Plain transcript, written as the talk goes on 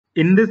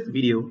In this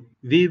video,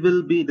 we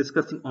will be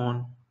discussing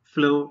on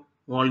flow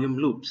volume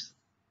loops.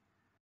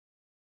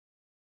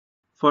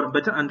 For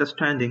better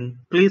understanding,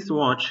 please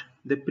watch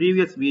the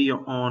previous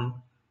video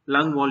on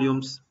lung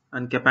volumes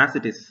and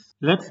capacities.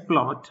 Let's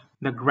plot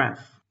the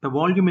graph. The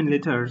volume in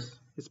liters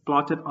is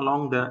plotted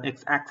along the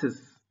x-axis.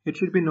 It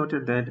should be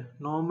noted that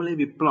normally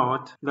we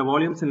plot the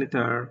volumes in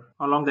liter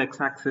along the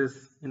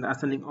x-axis in the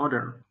ascending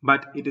order,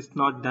 but it is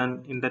not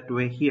done in that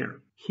way here.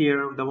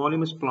 Here, the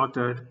volume is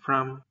plotted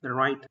from the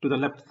right to the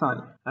left side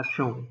as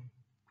shown.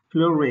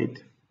 Flow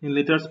rate in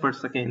liters per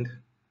second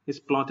is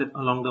plotted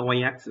along the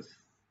y-axis.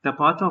 The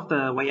part of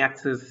the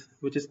y-axis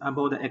which is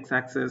above the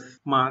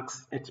x-axis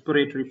marks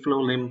expiratory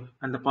flow limb,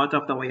 and the part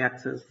of the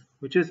y-axis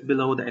which is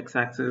below the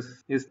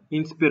x-axis is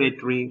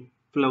inspiratory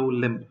flow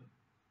limb.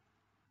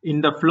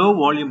 In the flow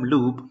volume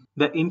loop,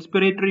 the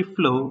inspiratory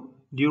flow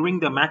during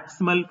the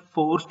maximal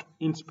forced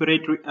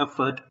inspiratory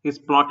effort is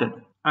plotted,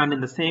 and in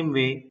the same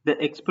way, the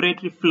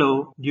expiratory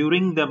flow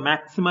during the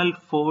maximal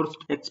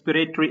forced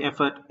expiratory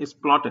effort is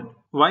plotted.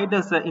 Why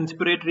does the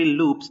inspiratory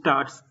loop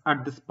starts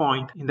at this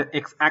point in the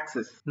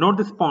x-axis? Note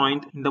this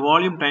point in the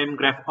volume time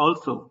graph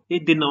also.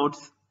 It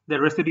denotes the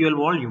residual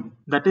volume,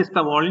 that is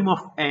the volume of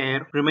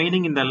air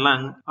remaining in the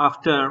lung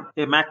after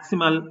a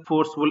maximal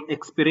forceful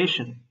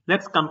expiration.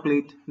 Let's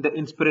complete the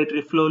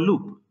inspiratory flow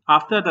loop.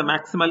 After the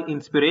maximal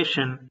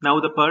inspiration, now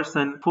the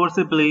person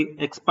forcibly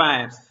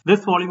expires.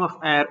 This volume of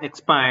air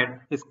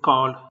expired is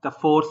called the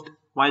forced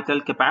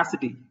vital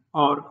capacity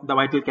or the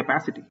vital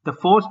capacity. The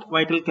forced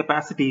vital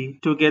capacity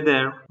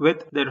together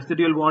with the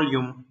residual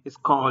volume is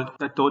called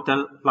the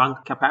total lung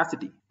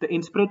capacity. The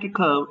inspiratory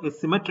curve is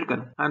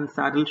symmetrical and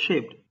saddle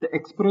shaped. The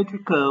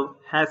expiratory curve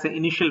has an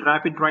initial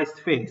rapid rise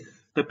phase.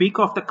 The peak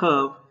of the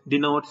curve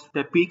denotes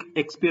the peak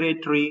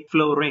expiratory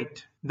flow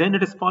rate. Then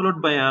it is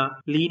followed by a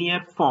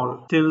linear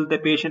fall till the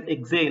patient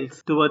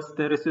exhales towards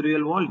the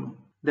residual volume.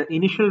 The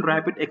initial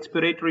rapid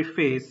expiratory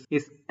phase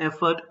is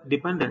effort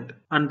dependent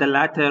and the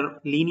latter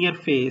linear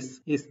phase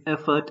is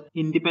effort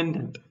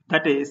independent.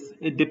 That is,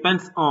 it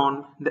depends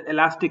on the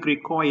elastic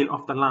recoil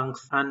of the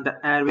lungs and the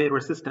airway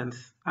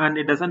resistance, and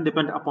it doesn't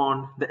depend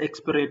upon the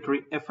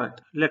expiratory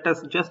effort. Let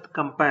us just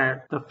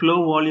compare the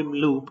flow volume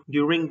loop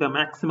during the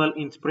maximal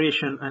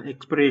inspiration and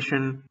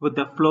expiration with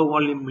the flow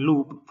volume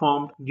loop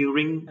formed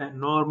during a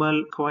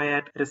normal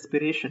quiet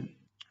respiration.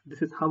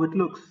 This is how it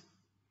looks.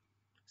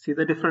 See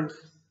the difference?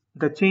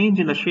 The change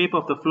in the shape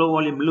of the flow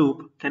volume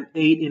loop can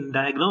aid in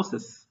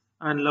diagnosis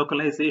and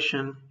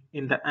localization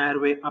in the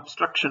airway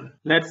obstruction.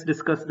 Let's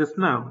discuss this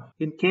now.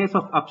 In case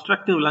of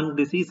obstructive lung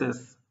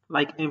diseases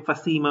like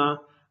emphysema,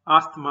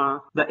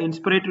 asthma, the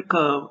inspiratory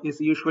curve is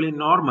usually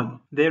normal.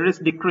 There is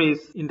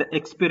decrease in the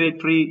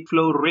expiratory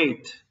flow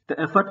rate. The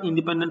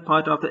effort-independent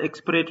part of the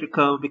expiratory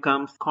curve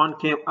becomes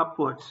concave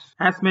upwards.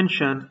 As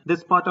mentioned,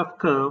 this part of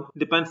curve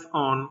depends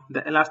on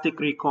the elastic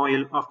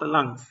recoil of the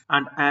lungs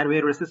and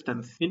airway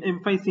resistance. In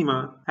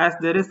emphysema, as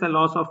there is a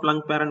loss of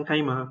lung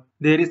parenchyma,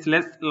 there is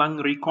less lung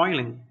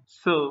recoiling.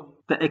 So,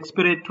 the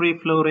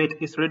expiratory flow rate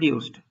is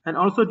reduced. And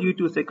also due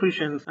to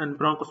secretions and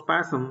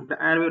bronchospasm,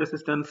 the airway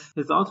resistance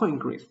is also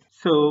increased.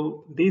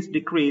 So, these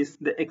decrease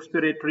the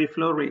expiratory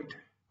flow rate,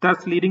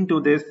 thus leading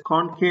to this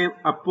concave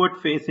upward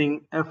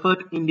facing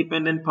effort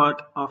independent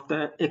part of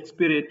the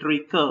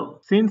expiratory curve.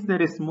 Since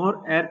there is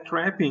more air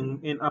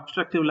trapping in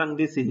obstructive lung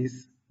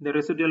disease, the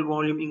residual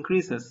volume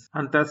increases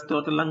and thus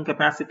total lung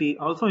capacity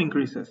also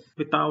increases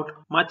without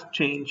much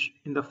change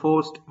in the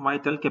forced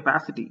vital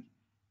capacity.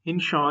 In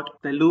short,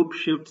 the loop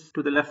shifts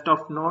to the left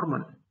of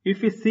normal.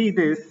 If we see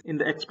this in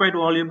the expired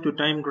volume to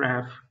time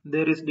graph,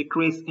 there is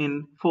decrease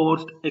in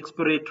forced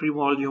expiratory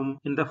volume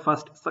in the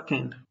first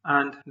second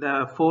and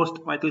the forced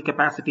vital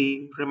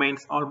capacity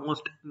remains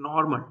almost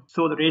normal.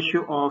 So the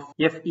ratio of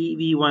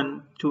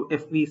FEV1 to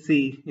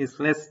FVC is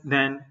less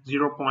than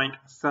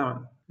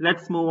 0.7.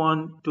 Let's move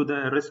on to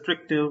the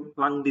restrictive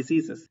lung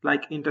diseases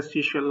like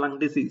interstitial lung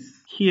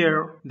disease.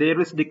 Here, there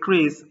is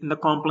decrease in the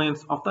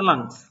compliance of the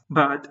lungs,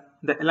 but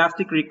the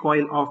elastic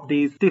recoil of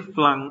the stiff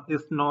lung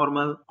is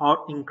normal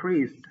or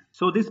increased.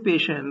 So these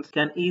patients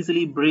can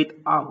easily breathe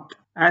out.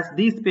 As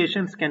these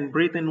patients can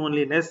breathe in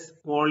only less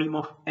volume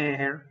of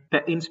air, the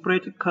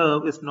inspiratory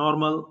curve is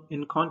normal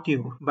in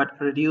contour but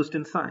reduced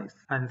in size.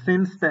 And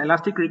since the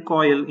elastic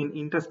recoil in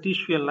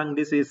interstitial lung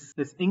disease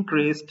is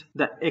increased,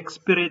 the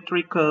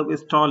expiratory curve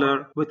is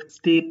taller with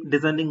steep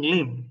descending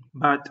limb,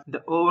 but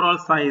the overall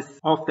size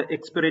of the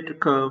expiratory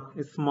curve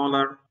is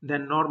smaller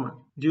than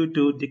normal due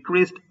to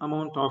decreased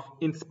amount of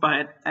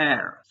inspired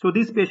air. So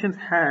these patients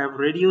have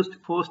reduced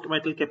forced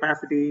vital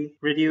capacity,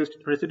 reduced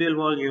residual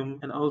volume,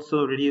 and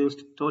also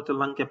reduced total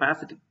lung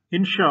capacity.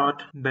 In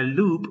short, the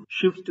loop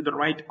shifts to the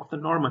right of the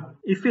normal.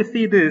 If we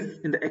see this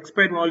in the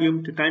expired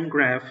volume to time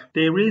graph,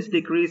 there is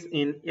decrease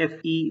in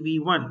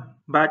FEV1,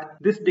 but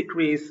this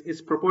decrease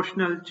is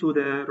proportional to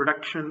the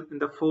reduction in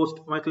the forced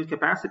vital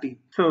capacity.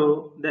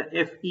 So the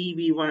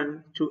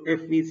FEV1 to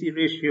FVC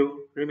ratio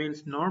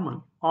remains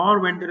normal. Or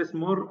when there is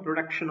more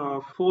reduction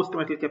of forced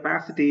vital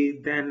capacity,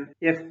 then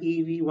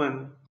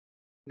FEV1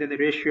 then the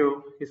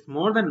ratio is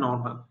more than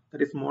normal,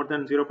 that is more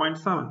than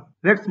 0.7.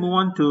 Let's move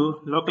on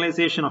to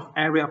localization of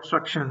airway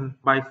obstruction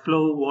by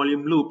flow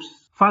volume loops.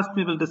 First,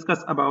 we will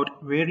discuss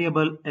about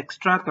variable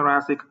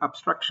extrathoracic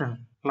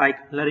obstruction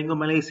like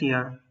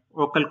laryngomalacia,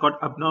 vocal cord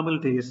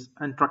abnormalities,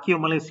 and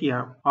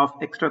tracheomalacia of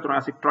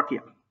extrathoracic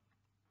trachea.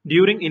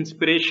 During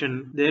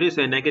inspiration, there is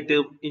a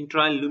negative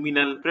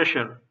intraluminal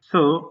pressure.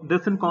 So,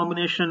 this in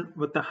combination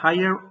with the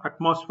higher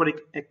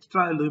atmospheric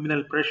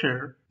extraluminal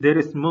pressure, there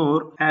is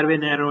more airway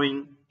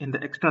narrowing in the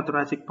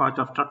extrathoracic part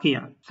of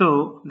trachea.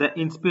 So, the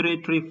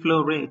inspiratory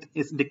flow rate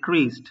is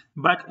decreased,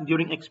 but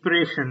during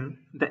expiration,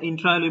 the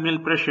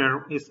intraluminal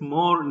pressure is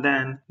more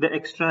than the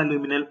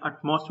extraluminal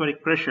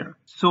atmospheric pressure.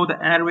 So,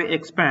 the airway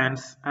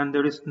expands and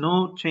there is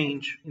no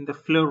change in the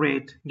flow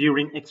rate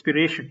during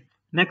expiration.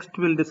 Next,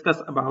 we'll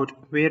discuss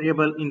about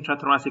variable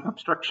intrathoracic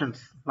obstructions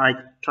like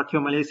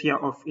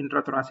tracheomalacia of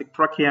intrathoracic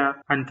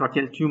trachea and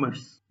tracheal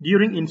tumors.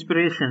 During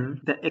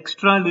inspiration, the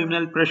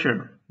extraluminal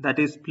pressure, that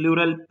is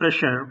pleural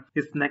pressure,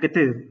 is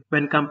negative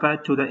when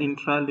compared to the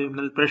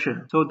intraluminal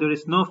pressure. So there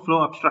is no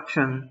flow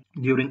obstruction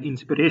during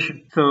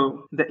inspiration.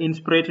 So the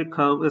inspiratory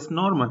curve is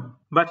normal.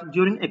 But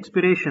during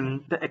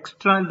expiration, the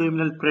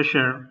extraluminal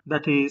pressure,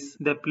 that is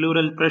the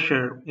pleural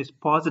pressure, is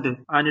positive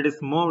and it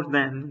is more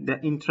than the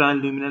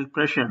intraluminal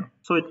pressure.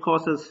 So it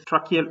causes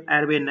tracheal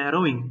airway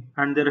narrowing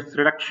and there is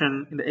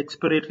reduction in the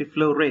expiratory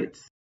flow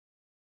rates.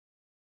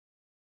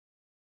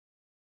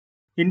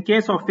 In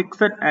case of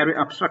fixed airway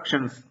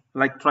obstructions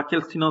like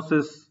tracheal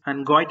stenosis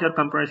and goiter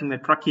comprising the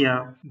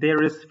trachea,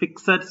 there is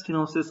fixed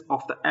stenosis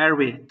of the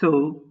airway.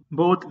 So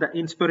both the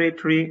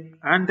inspiratory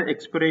and the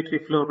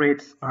expiratory flow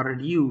rates are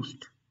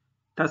reduced.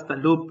 Thus the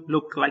loop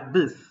look like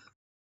this.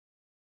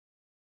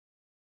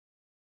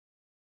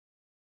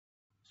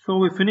 So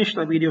we finished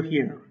the video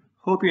here.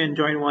 Hope you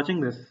enjoyed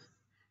watching this.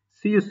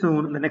 See you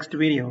soon in the next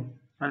video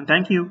and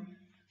thank you.